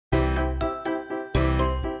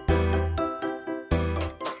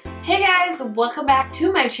Hey guys, welcome back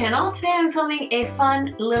to my channel. Today I'm filming a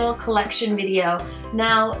fun little collection video.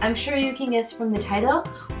 Now, I'm sure you can guess from the title,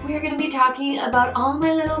 we're going to be talking about all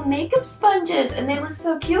my little makeup sponges, and they look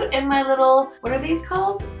so cute in my little, what are these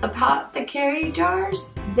called? Apothecary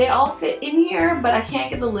jars? They all fit in here, but I can't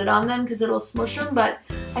get the lid on them because it'll smush them, but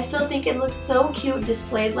I still think it looks so cute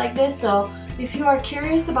displayed like this, so if you are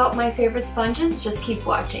curious about my favorite sponges, just keep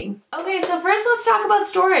watching. Okay, so first let's talk about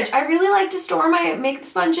storage. I really like to store my makeup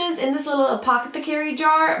sponges in this little apothecary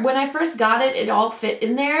jar. When I first got it, it all fit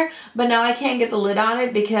in there, but now I can't get the lid on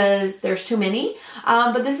it because there's too many.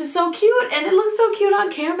 But this is so cute, and it looks so cute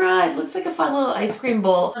on camera. It looks like a fun little ice cream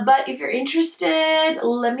bowl. But if you're interested,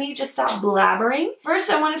 let me just stop blabbering.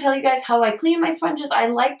 First, I want to tell you guys how I clean my sponges. I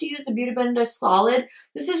like to use the Beauty Blender Solid.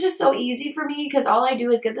 This is just so easy for me because all I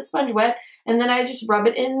do is get the sponge wet, and then I just rub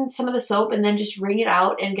it in some of the soap and then just wring it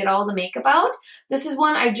out and get all the makeup out. This is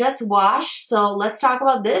one I just washed, so let's talk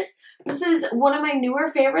about this. This is one of my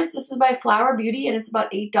newer favorites. This is by Flower Beauty, and it's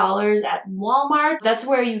about $8 at Walmart. That's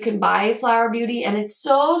where you can buy Flower Beauty, and it's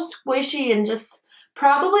so squishy and just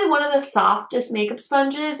probably one of the softest makeup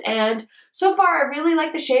sponges, and so far I really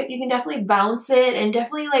like the shape. You can definitely bounce it and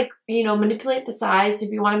definitely, like, you know, manipulate the size. So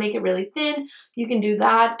if you want to make it really thin, you can do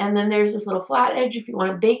that. And then there's this little flat edge if you want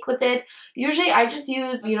to bake with it. Usually I just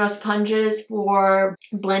use, you know, sponges for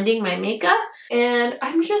blending my makeup, and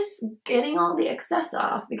I'm just getting all the excess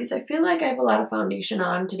off because I feel like I have a lot of foundation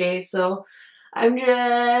on today, so I'm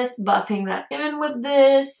just buffing that in with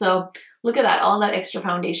this. So look at that, all that extra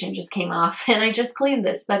foundation just came off, and I just cleaned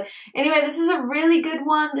this. But anyway, this is a really good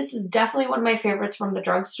one. This is definitely one of my favorites from the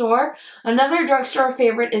drugstore. Another drugstore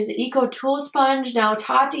favorite is the Eco Tool Sponge. Now,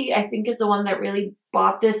 Tati, I think, is the one that really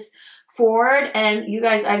bought this forward, and you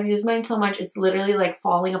guys, I've used mine so much it's literally like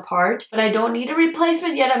falling apart, but I don't need a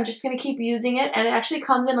replacement yet. I'm just gonna keep using it, and it actually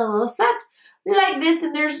comes in a little set like this,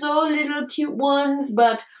 and there's so little cute ones,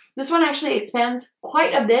 but this one actually expands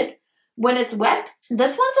quite a bit when it's wet.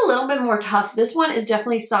 This one's a little bit more tough. This one is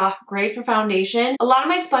definitely soft, great for foundation. A lot of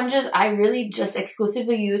my sponges I really just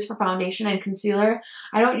exclusively use for foundation and concealer.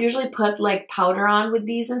 I don't usually put like powder on with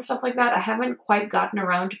these and stuff like that. I haven't quite gotten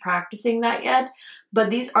around to practicing that yet, but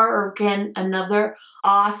these are, again, another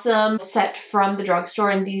awesome set from the drugstore,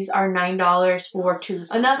 and these are $9 for two.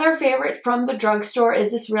 Another favorite from the drugstore is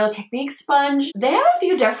this Real Technique sponge. They have a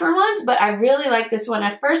few different ones, but I really like this one.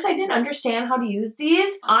 At first, I didn't understand how to use these.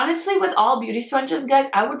 Honestly, with all beauty sponges, guys,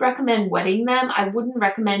 I would recommend wetting them. I wouldn't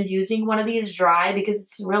recommend using one of these dry because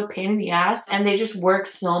it's a real pain in the ass, and they just work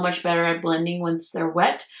so much better at blending once they're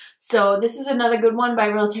wet. So this is another good one by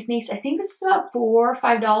Real Techniques. I think this is about $4 or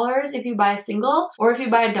 $5 if you buy a single, or if you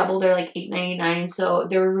buy a double, they're like $8.99. So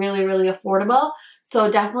they're really, really affordable.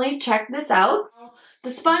 So definitely check this out. The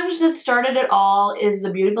sponge that started it all is the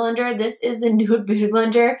Beauty Blender. This is the nude Beauty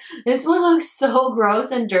Blender. This one looks so gross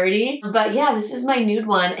and dirty, but yeah, this is my nude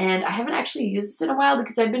one, and I haven't actually used this in a while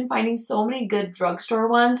because I've been finding so many good drugstore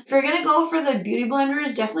ones. If you're gonna go for the Beauty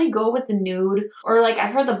Blenders, definitely go with the nude, or like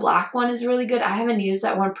I've heard the black one is really good. I haven't used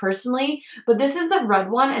that one personally, but this is the red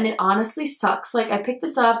one, and it honestly sucks. Like, I picked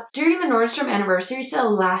this up during the Nordstrom anniversary sale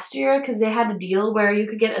last year because they had a deal where you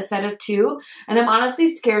could get a set of 2, and I'm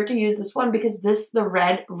honestly scared to use this one because the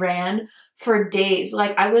red ran for days.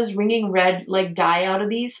 Like, I was wringing red like dye out of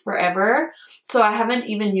these forever, so I haven't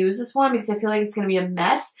even used this one because I feel like it's gonna be a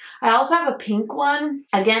mess. I also have a pink one.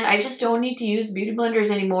 Again, I just don't need to use Beauty Blenders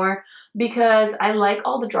anymore because I like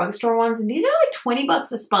all the drugstore ones, and these are like 20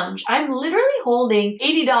 bucks a sponge. I'm literally holding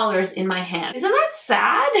 $80 in my hand. Isn't that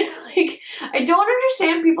sad? Like, I don't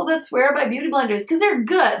understand people that swear by Beauty Blenders because they're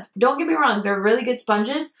good. Don't get me wrong, they're really good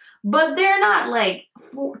sponges, but they're not like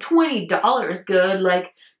 $20 good.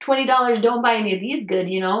 Like, $20, don't buy any of these good,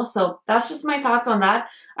 you know? So that's just my thoughts on that.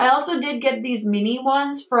 I also did get these mini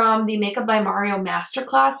ones from the Makeup by Mario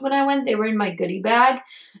Masterclass when I went. They were in my goodie bag,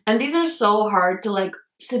 and these are so hard to like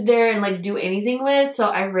sit there and like do anything with, so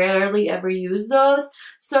I rarely ever use those.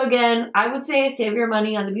 So again, I would say save your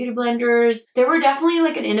money on the Beauty Blenders. They were definitely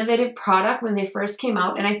like an innovative product when they first came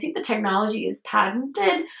out, and I think the technology is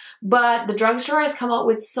patented, but the drugstore has come out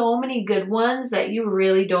with so many good ones that you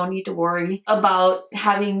really don't need to worry about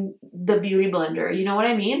having the Beauty Blender. You know what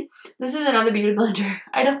I mean? This is another Beauty Blender.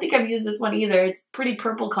 I don't think I've used this one either. It's pretty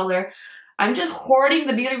purple color. I'm just hoarding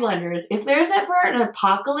the Beauty Blenders. If there's ever an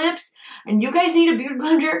apocalypse and you guys need a Beauty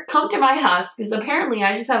Blender, come to my house because apparently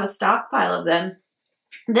I just have a stockpile of them.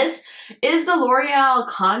 This is the L'Oreal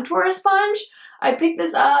Contour Sponge. I picked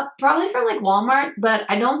this up probably from like Walmart, but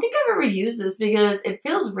I don't think I've ever used this because it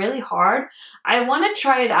feels really hard. I want to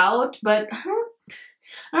try it out, but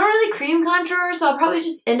I don't really cream contour, so I'll probably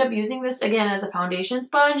just end up using this again as a foundation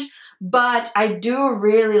sponge. But I do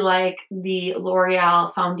really like the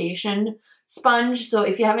L'Oreal foundation sponge, so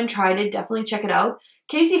if you haven't tried it, definitely check it out.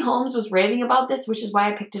 Casey Holmes was raving about this, which is why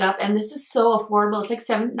I picked it up, and this is so affordable. It's like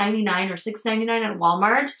 $7.99 or $6.99 at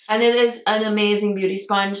Walmart, and it is an amazing beauty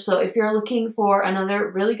sponge. So if you're looking for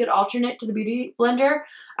another really good alternate to the Beauty Blender,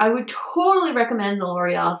 I would totally recommend the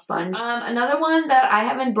L'Oreal sponge. Another one that I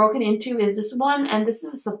haven't broken into is this one, and this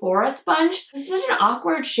is a Sephora sponge. This is such an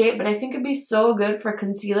awkward shape, but I think it'd be so good for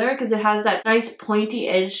concealer because it has that nice pointy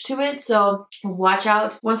edge to it, so watch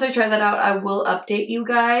out. Once I try that out, I will update you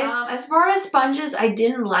guys. As far as sponges I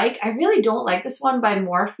really don't like this one by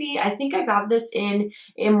Morphe. I think I got this in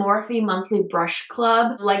a Morphe monthly brush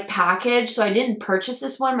club like package, so I didn't purchase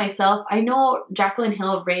this one myself. I know Jaclyn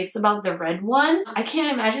Hill raves about the red one. I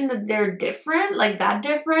can't imagine that they're different, like that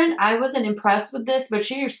different. I wasn't impressed with this, but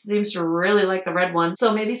she seems to really like the red one,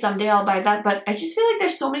 so maybe someday I'll buy that. But I just feel like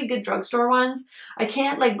there's so many good drugstore ones. I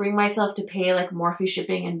can't like bring myself to pay like Morphe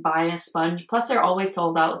shipping and buy a sponge, plus they're always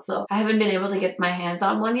sold out, so I haven't been able to get my hands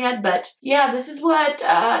on one yet. But yeah, this is what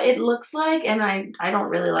it looks like, and I don't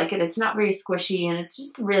really like it. It's not very squishy, and it's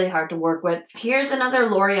just really hard to work with. Here's another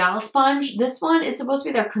L'Oreal sponge. This one is supposed to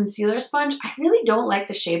be their concealer sponge. I really don't like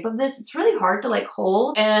the shape of this. It's really hard to like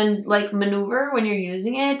hold and like maneuver when you're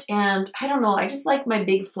using it, and I don't know, I just like my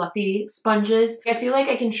big fluffy sponges. I feel like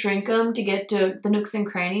I can shrink them to get to the nooks and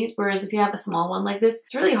crannies, whereas if you have a small one like this,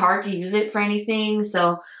 it's really hard to use it for anything,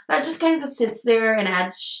 so that just kind of sits there and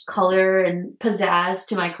adds color and pizzazz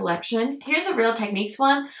to my collection. Here's a Real Techniques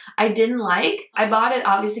one I didn't like. I bought it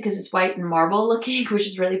obviously because it's white and marble looking, which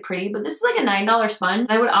is really pretty, but this is like a $9 sponge.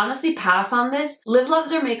 I would honestly pass on this. Liv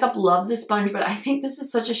Loves Her Makeup loves this sponge, but I think this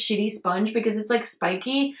is such a shitty sponge because it's like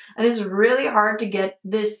spiky, and it's really hard to get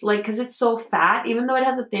this, like, because it's so fat, even though it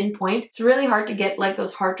has a thin point, it's really hard to get like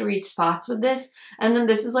those hard to reach spots with this. And then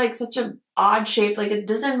this is like such a odd shape, like it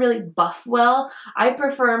doesn't really buff well. I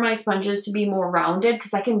prefer my sponges to be more rounded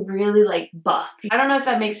because I can really like buff. I don't know if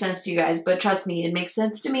that makes sense to you guys, but trust me, it makes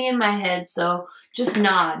sense to me in my head, so just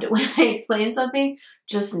nod when I explain something.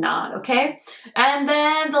 Just nod, okay? And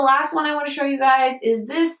then the last one I want to show you guys is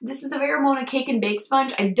this. This is the Veramona Cake and Bake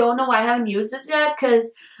Sponge. I don't know why I haven't used this yet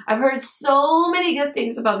because I've heard so many good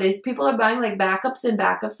things about this. People are buying like backups and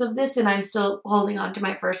backups of this, and I'm still holding on to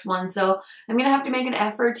my first one. So I'm gonna have to make an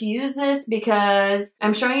effort to use this because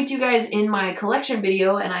I'm showing it to you guys in my collection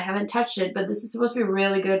video and I haven't touched it, but this is supposed to be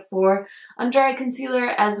really good for under eye concealer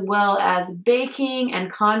as well as baking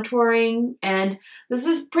and contouring, and this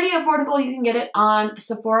is pretty affordable. You can get it on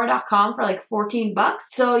Sephora.com for like 14 bucks.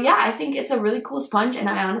 So yeah, I think it's a really cool sponge and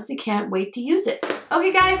I honestly can't wait to use it.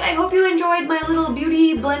 Okay guys, I hope you enjoyed my little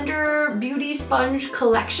Beauty Blender beauty sponge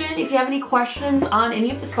collection. If you have any questions on any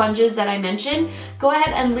of the sponges that I mentioned, go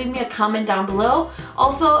ahead and leave me a comment down below.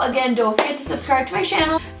 Also, again, don't forget to subscribe to my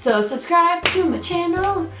channel. So subscribe to my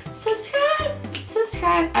channel.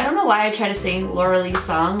 Subscribe. I don't know why I try to sing Laura Lee's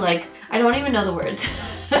song. Like, I don't even know the words.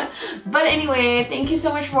 But anyway, thank you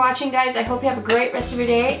so much for watching, guys. I hope you have a great rest of your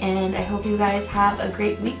day, and I hope you guys have a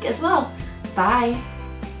great week as well. Bye.